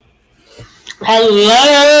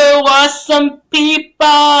Hello, awesome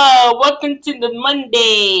people! Welcome to the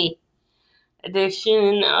Monday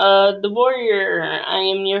edition of The Warrior. I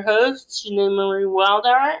am your host, Shanae Marie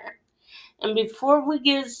Wildart. And before we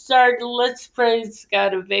get started, let's praise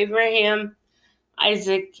God of Abraham,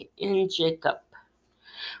 Isaac, and Jacob.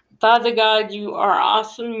 Father God, you are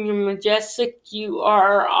awesome, you're majestic, you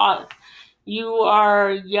are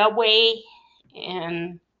Yahweh,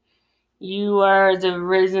 and you are the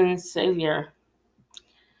risen Savior.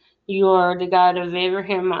 You are the God of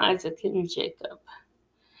Abraham, Isaac, and Jacob.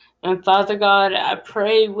 And Father God, I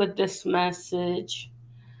pray with this message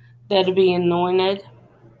that it be anointed,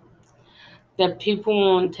 that people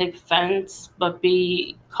won't take offense, but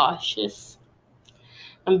be cautious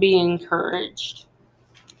and be encouraged.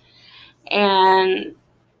 And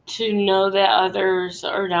to know that others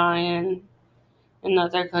are dying in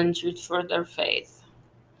other countries for their faith.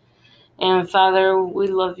 And Father, we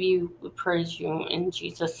love you, we praise you in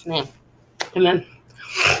Jesus' name. Amen.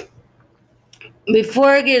 Before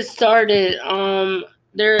I get started,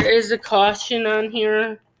 there is a caution on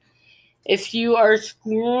here. If you are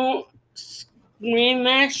squeamish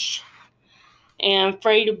and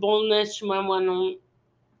afraid of boldness, you might want to.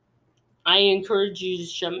 I encourage you to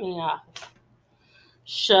shut me off.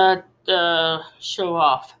 Shut the show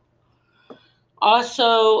off.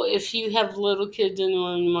 Also, if you have little kids in the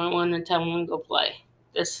room, you might want to tell them to go play.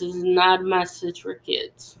 This is not a message for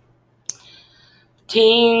kids.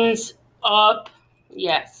 Teens up,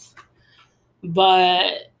 yes.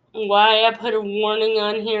 But why I put a warning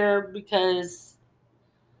on here, because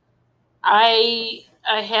I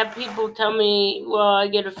have people tell me, well, I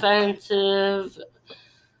get offensive.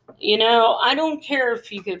 I don't care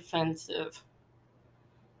if you get offensive.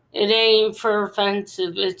 It ain't for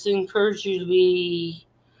offensive. It's to encourage you to be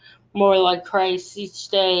more like Christ each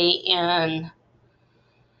day. And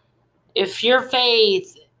if your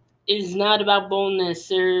faith is not about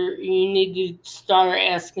boldness, you need to start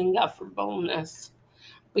asking God for boldness.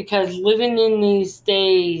 Because living in these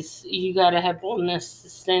days, you got to have boldness to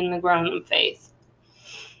stand the ground in faith.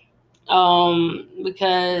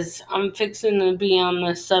 Because I'm fixing to be on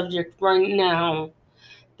the subject right now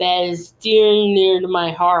that is dear and near to my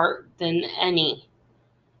heart than any,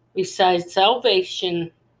 besides salvation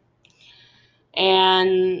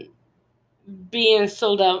and being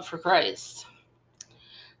sold out for Christ.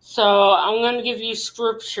 So I'm going to give you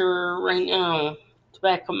scripture right now to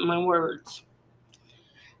back up my words.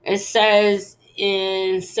 It says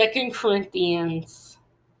in 2 Corinthians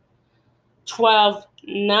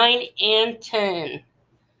 12:9 and 10,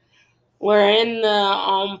 we're in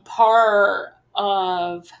the part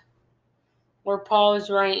of where Paul is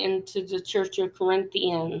writing to the church of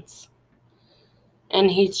Corinthians, and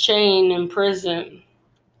he's chained in prison,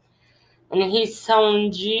 and he's telling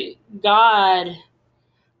God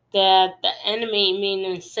that the enemy,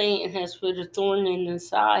 meaning Satan, has put a thorn in his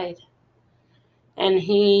side. And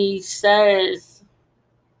he says,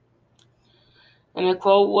 and I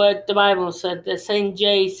quote what the Bible said, the St.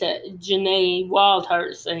 Janae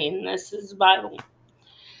Wildheart saying, this is the Bible.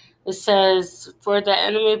 It says, for the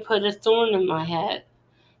enemy put a thorn in my head,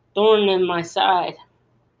 thorn in my side.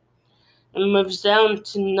 And moves down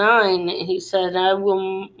to 9, he said, I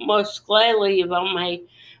will most gladly about my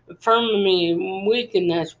infirmity,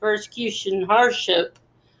 weakness, persecution, hardship,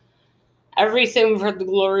 everything for the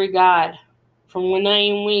glory of God. For when I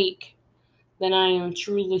am weak, then I am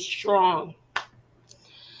truly strong.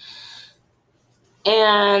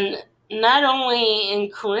 And not only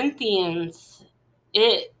in Corinthians,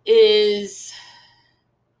 it is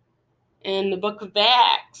in the book of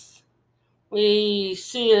Acts. We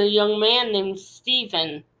see a young man named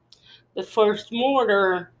Stephen, the first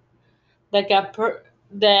martyr that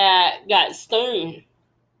got stoned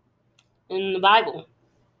in the Bible.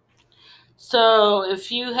 So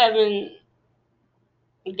if you haven't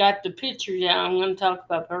got the picture yet, I'm going to talk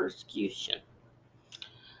about persecution.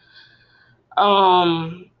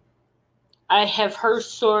 I have heard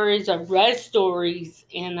stories, I've read stories,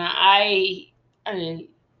 and my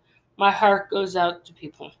heart goes out to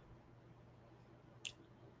people.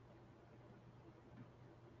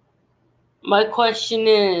 My question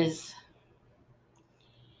is,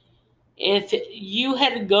 if you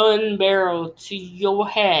had a gun barrel to your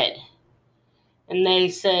head and they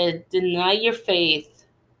said, deny your faith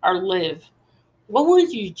or live, what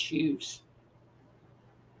would you choose?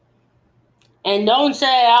 And don't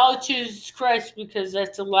say, I'll choose Christ because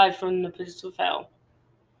that's a lie from the pits of hell.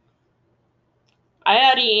 I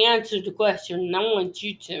already answered the question, and I want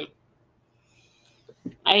you to.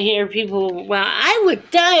 I hear people, well, I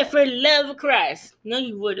would die for the love of Christ. No,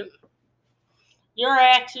 you wouldn't. Your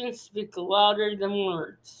actions speak louder than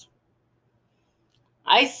words.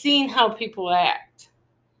 I've seen how people act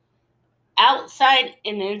outside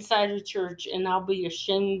and inside the church, and I'll be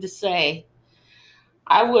ashamed to say,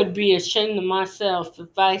 I would be ashamed of myself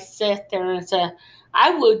if I sat there and said,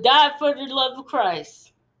 I would die for the love of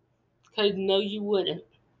Christ. Because no, you wouldn't.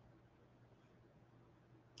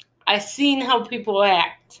 I've seen how people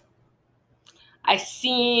act. I've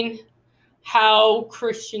seen how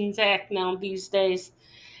Christians act now these days,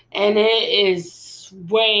 and it is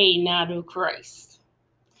way not of Christ.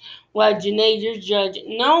 Well, Janae, you're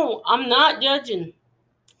judging. No, I'm not judging.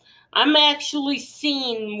 I'm actually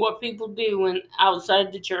seeing what people do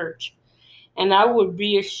outside the church, and I would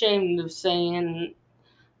be ashamed of saying,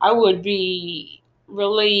 I would be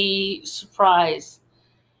really surprised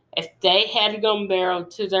if they had a gun barrel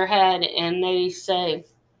to their head and they say,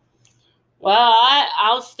 well,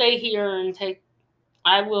 I'll stay here and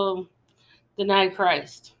I will deny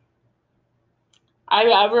Christ. I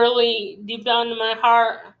really, deep down in my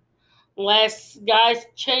heart, unless God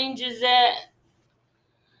changes their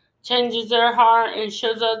heart and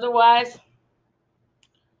shows otherwise,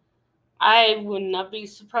 I would not be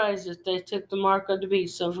surprised if they took the mark of the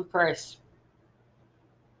beast over Christ.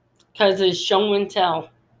 Because it's show and tell.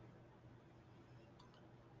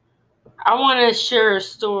 I want to share a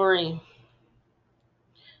story,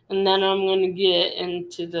 and then I'm going to get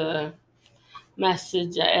into the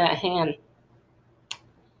message at hand.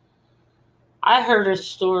 I heard a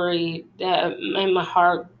story that made my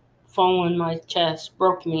heart fall in my chest,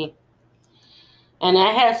 broke me. And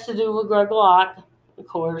that has to do with Greg Locke, of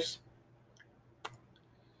course.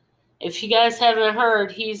 If you guys haven't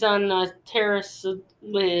heard, he's on the terrorist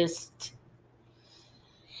list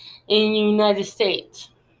in the United States.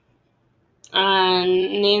 On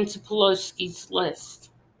Nancy Pelosi's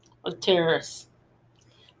list of terrorists.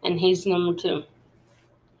 And he's number 2.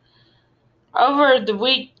 Over the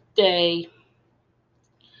weekday,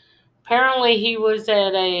 apparently he was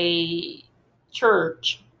at a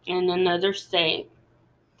church in another state.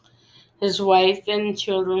 His wife and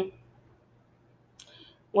children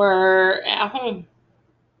were at home.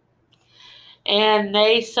 And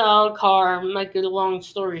they saw a car. Make it a long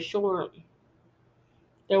story short,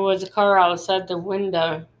 there was a car outside the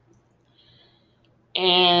window.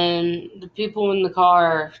 And the people in the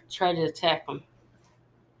car tried to attack them.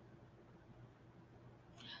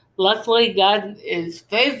 Luckily, God is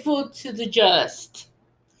faithful to the just.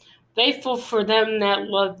 Faithful for them that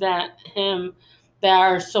love Him, that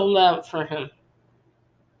are sold out for Him.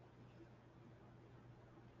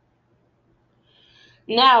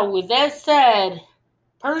 Now, with that said,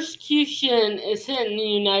 persecution is hitting the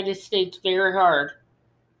United States very hard.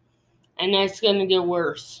 And that's going to get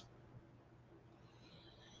worse.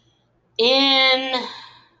 In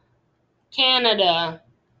Canada,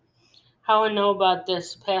 how I know about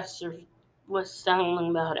this, a pastor was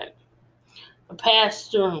telling about it. A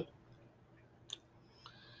pastor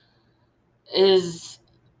is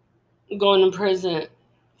going to prison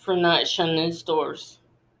for not shutting his doors.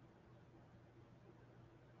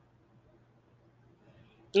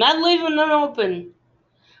 Not leaving them open.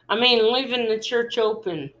 I mean, leaving the church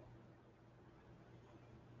open.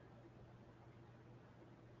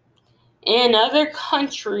 In other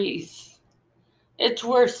countries, it's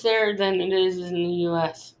worse there than it is in the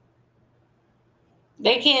U.S.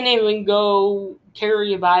 They can't even go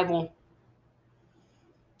carry a Bible.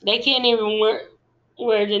 They can't even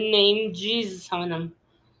wear the name Jesus on them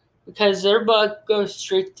because their buck goes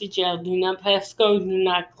straight to jail. Do not pass go. Do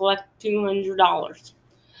not collect $200.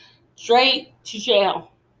 Straight to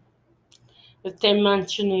jail if they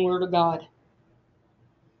mention the Word of God.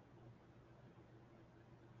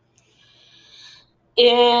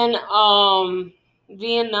 In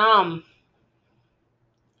Vietnam,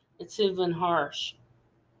 it's even harsh.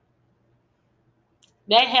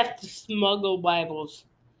 They have to smuggle Bibles.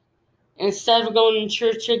 Instead of going to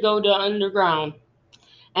church, they go to underground.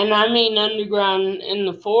 And I mean underground in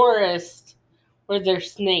the forest where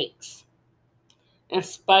there's snakes and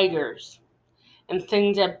spiders and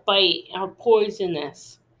things that bite are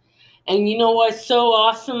poisonous. And you know what's so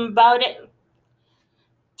awesome about it?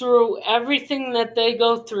 Through everything that they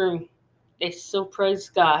go through, they still praise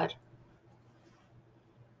God.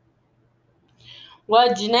 Well,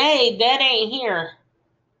 Janae, that ain't here.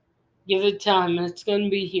 Give it time. It's going to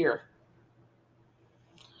be here.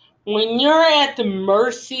 When you're at the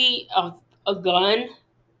mercy of a gun,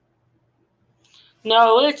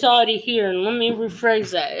 no, it's already here. Let me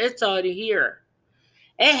rephrase that. It's already here.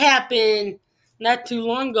 It happened not too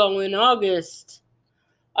long ago in August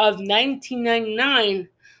of 1999.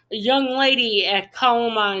 A young lady at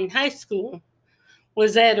Columbine High School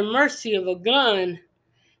was at the mercy of a gun,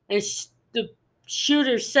 and the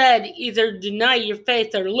shooter said, either deny your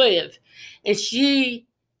faith or live. And she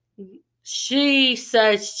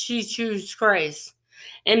says she chose Christ.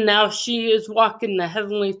 And now she is walking the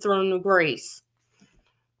heavenly throne of grace.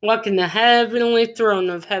 Walking the heavenly throne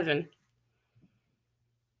of heaven.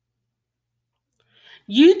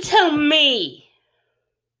 You tell me.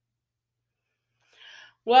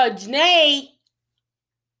 Well, Janae,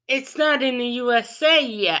 it's not in the USA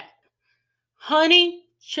yet. Honey,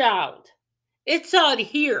 child, it's out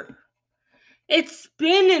here. It's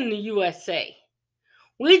been in the USA.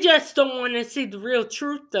 We just don't want to see the real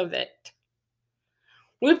truth of it.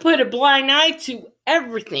 We put a blind eye to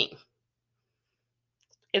everything.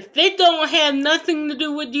 If it don't have nothing to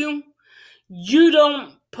do with you, you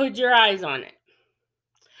don't put your eyes on it.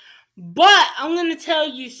 But I'm going to tell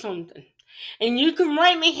you something. And you can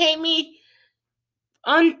write me, hate me,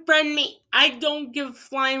 unfriend me. I don't give a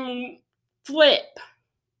flying flip.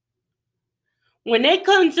 When it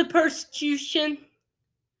comes to persecution,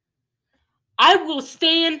 I will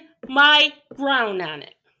stand my ground on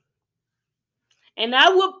it. And I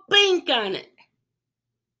will bank on it.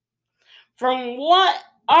 From what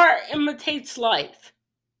art imitates life.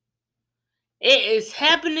 It is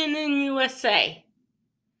happening in USA.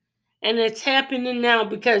 And it's happening now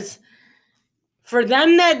because for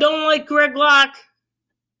them that don't like Greg Locke,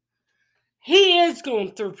 he is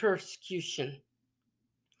going through persecution.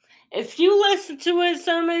 If you listen to his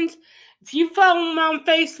sermons, if you follow him on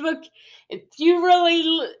Facebook, if you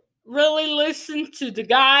really listen to the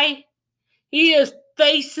guy, he is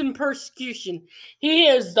facing persecution. He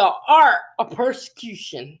is the art of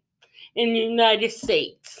persecution in the United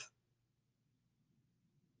States.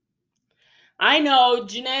 I know,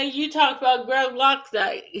 Janae, you talk about Greg Locke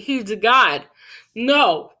that he's a god.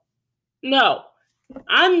 No.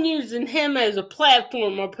 I'm using him as a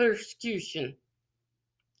platform of persecution.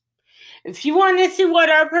 If you want to see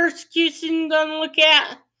what our persecution is going to look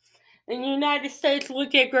at in the United States,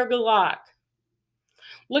 look at Greg Locke.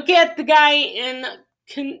 Look at the guy in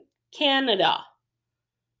Canada.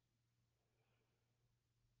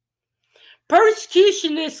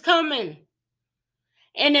 Persecution is coming.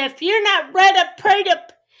 And if you're not read up, prayed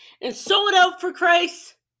up, and sold out for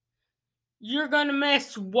Christ, you're going to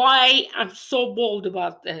miss why I'm so bold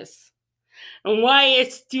about this. And why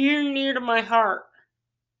it's dear near to my heart.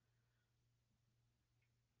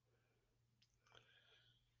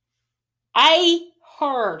 I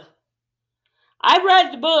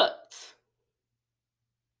read the books.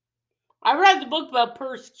 I read the book about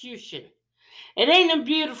persecution. It ain't a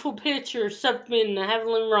beautiful picture except in the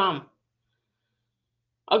heavenly realm.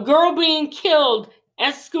 A girl being killed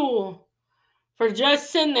at school for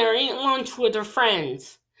just sitting there eating lunch with her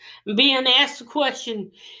friends and being asked the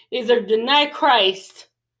question, either deny Christ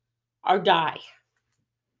or die.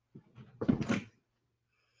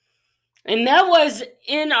 And that was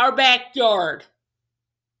in our backyard.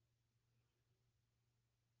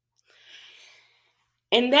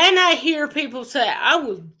 And then I hear people say, I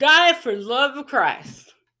will die for the love of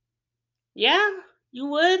Christ. Yeah, you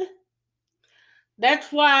would.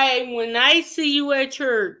 That's why when I see you at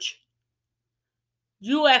church,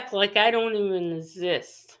 you act like I don't even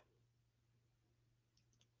exist.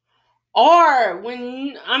 Or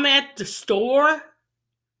when I'm at the store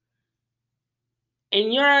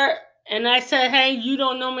and I say, hey, you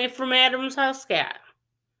don't know me from Adam's House Cat.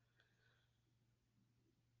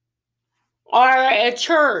 Or at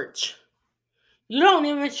church. You don't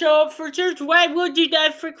even show up for church. Why would you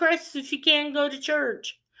die for Christ if you can't go to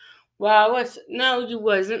church? Well, no, you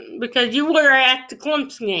wasn't. Because you were at the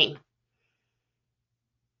Clemson game.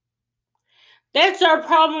 That's our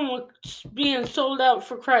problem with being sold out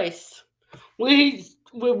for Christ. We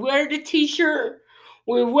wear the t-shirt.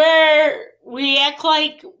 We act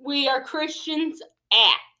like we are Christians.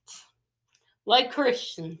 Act like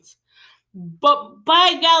Christians. But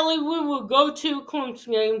by golly, we will go to a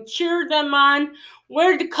Clemson game, cheer them on,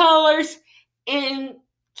 wear the colors, and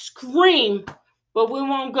scream. But we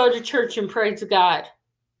won't go to church and pray to God.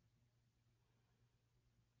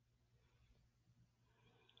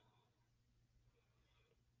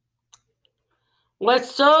 What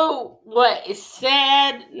is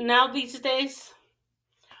sad now these days,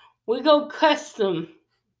 we go custom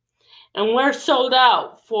and we're sold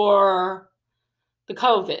out for the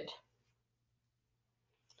COVID.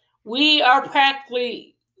 We are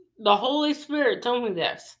practically, the Holy Spirit told me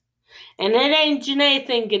this. And it ain't Janae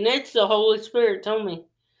thinking, it's the Holy Spirit told me.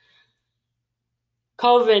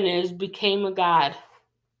 COVID became a god.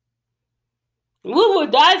 We will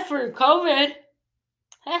die for COVID.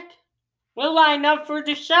 Heck, we'll line up for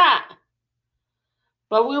the shot.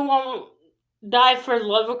 but we won't die for the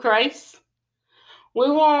love of Christ.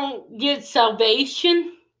 We won't get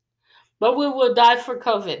salvation, but we will die for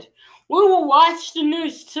COVID. We will watch the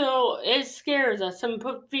news till it scares us and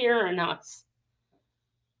put fear in us.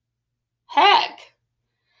 Heck,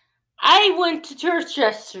 I went to church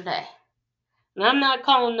yesterday. And I'm not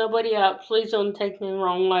calling nobody out. Please don't take me the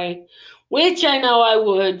wrong way. Which I know I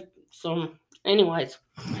would. So, anyways,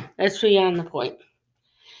 that's beyond the point.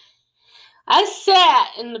 I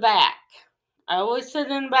sat in the back. I always sit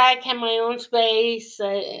in the back, have my own space.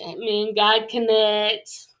 Me and God connect.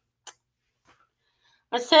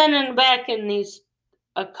 I sat in the back and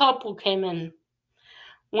a couple came in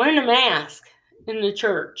wearing a mask in the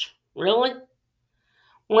church. Really?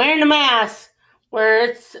 Wearing a mask where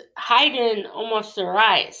it's hiding almost their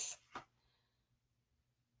eyes.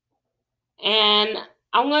 And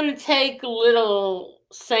I'm going to take a little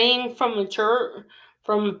saying from a church,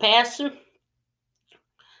 from a pastor.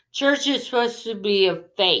 Church is supposed to be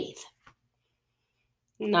of faith,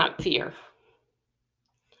 not fear.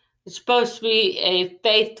 It's supposed to be a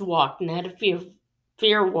faith walk, not a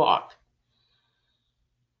fear walk.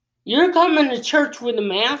 You're coming to church with a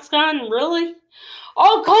mask on? Really?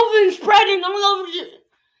 Oh, COVID's spreading all over.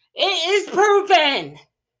 It is proven.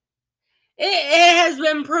 It has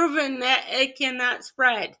been proven that it cannot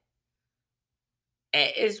spread.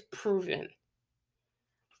 It is proven.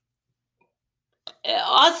 It's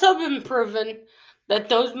also been proven that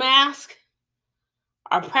those masks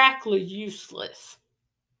are practically useless.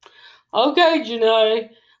 Okay,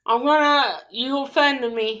 Janae, you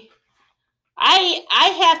offended me. I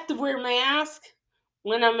have to wear a mask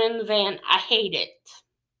when I'm in the van. I hate it.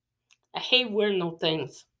 I hate wearing those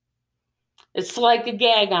things. It's like a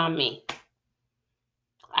gag on me.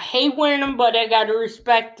 I hate wearing them, but I gotta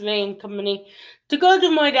respect the van company to go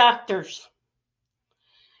to my doctors.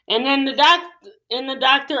 And then the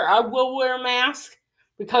doctor, I will wear a mask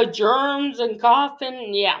because germs and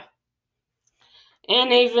coughing, yeah.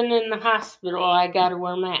 And even in the hospital, I gotta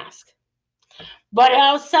wear a mask. But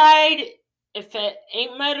outside, if it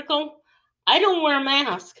ain't medical, I don't wear a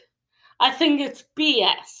mask. I think it's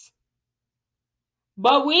BS.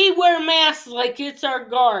 But we wear masks like it's our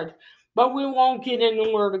guard, but we won't get in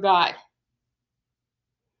the Word of God.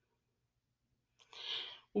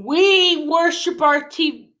 We worship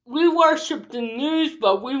we worship the news,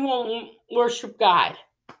 but we won't worship God.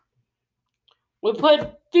 We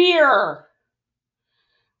put fear.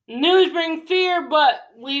 News bring fear, but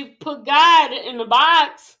we put God in a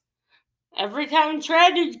box. Every time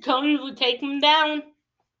tragedy comes, we take him down.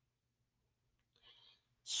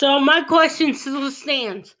 So my question still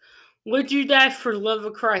stands. Would you die for the love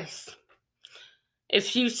of Christ?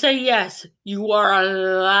 If you say yes, you are a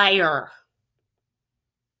liar.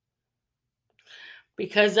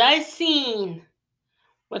 Because I've seen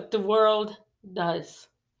what the world does.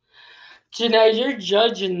 Janae, you're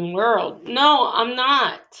judging the world. No, I'm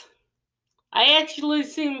not. I actually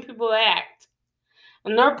seen people act.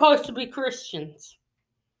 And they're supposed to be Christians.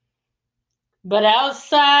 But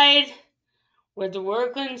outside, where the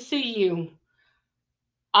world couldn't see you,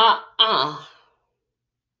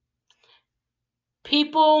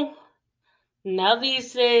 people now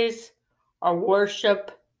these days are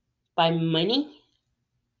worshipped by money,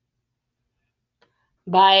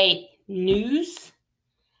 by news,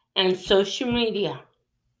 and social media.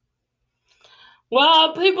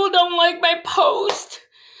 Well, people don't like my post.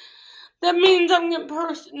 That means I'm getting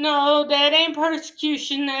No, that ain't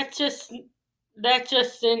persecution. That's just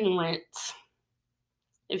ignorance.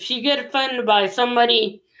 If you get offended by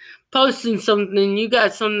somebody posting something, you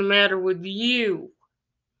got something the matter with you.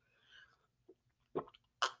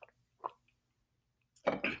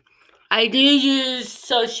 I do use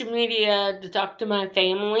social media to talk to my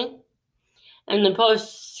family and to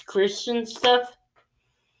post Christian stuff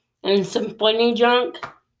and some funny junk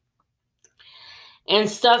and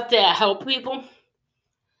stuff that help people.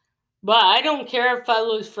 But I don't care if I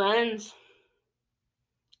lose friends.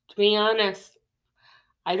 To be honest,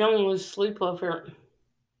 I don't lose sleep over it.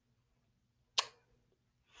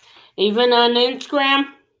 Even on Instagram,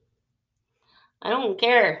 I don't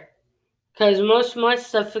care. Because most of my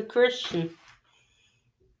stuff is Christian.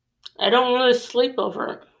 I don't lose sleep over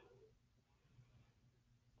it.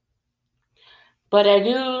 But I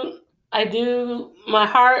do, my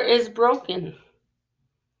heart is broken.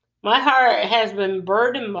 My heart has been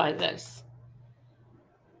burdened by this.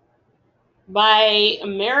 By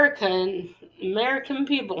American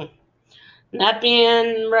people not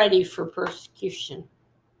being ready for persecution.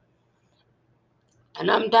 And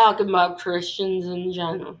I'm talking about Christians in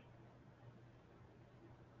general.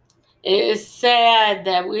 It is sad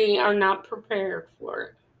that we are not prepared for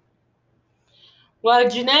it. Well,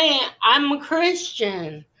 Janae, I'm a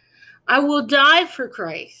Christian. I will die for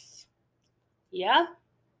Christ. Yeah?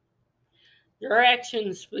 Your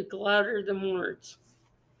actions speak louder than words.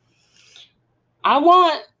 I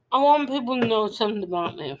want people to know something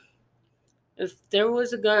about me. If there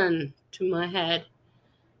was a gun to my head,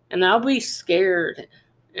 and I'll be scared,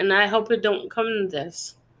 and I hope it don't come to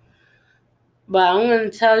this. But I'm going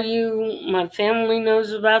to tell you, my family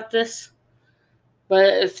knows about this. But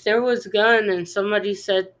if there was a gun and somebody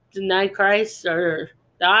said, deny Christ or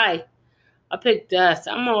die, I pick death.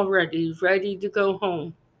 I'm already ready to go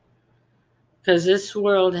home. Because this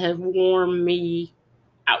world has worn me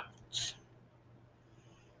out.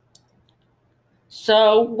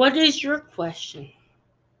 So, what is your question?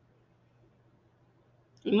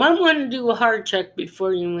 You might want to do a heart check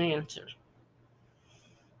before you answer.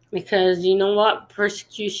 Because you know what?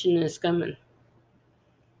 Persecution is coming.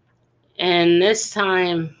 And this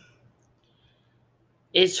time,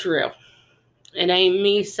 it's real. It ain't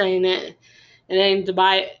me saying it. It ain't the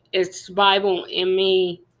Bible. It's the Bible and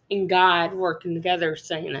me and God working together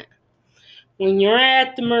saying it. When you're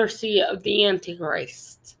at the mercy of the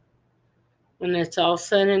Antichrist, when it's all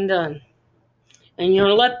said and done, and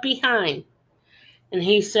you're left behind, and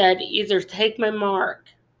he said, either take my mark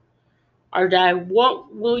or die,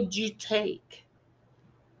 what would you take?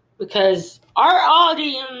 Because our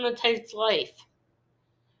audience takes life.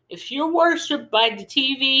 If you're worshipped by the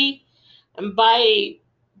TV and by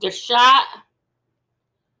the shot,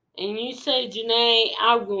 and you say, Janae,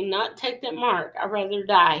 I will not take that mark, I'd rather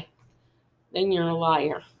die, then you're a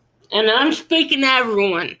liar. And I'm speaking to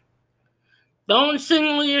everyone. Don't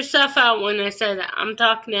single yourself out when I say that. I'm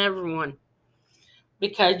talking to everyone.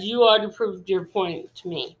 Because you already proved your point to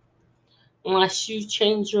me. Unless you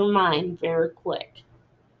change your mind very quick.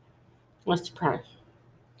 Let's pray.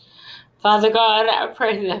 Father God, I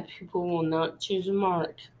pray that people will not choose a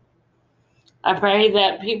mark. I pray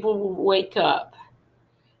that people will wake up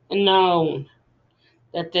and know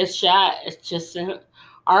that this shot is just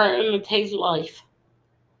our imitation life.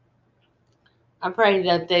 I pray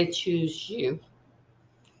that they choose you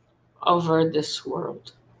over this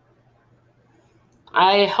world.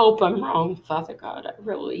 I hope I'm wrong, Father God. I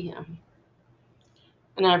really am.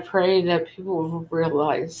 And I pray that people will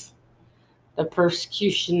realize the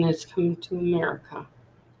persecution that's coming to America.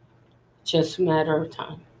 Just a matter of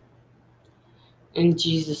time. In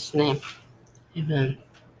Jesus' name, amen.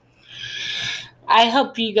 I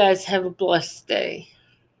hope you guys have a blessed day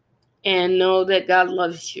and know that God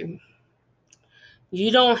loves you.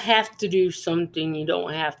 You don't have to do something you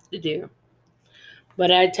don't have to do.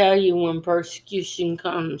 But I tell you, when persecution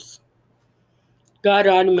comes, God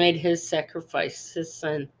already made his sacrifice, his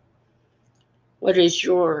son. What is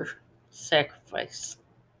your sacrifice?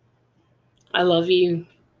 I love you.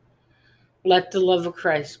 Let the love of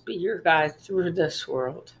Christ be your guide through this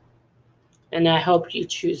world. And I hope you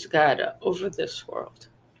choose God over this world.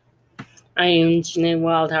 I am Janae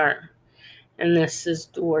Wildheart, and this is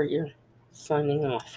The Warrior, signing off.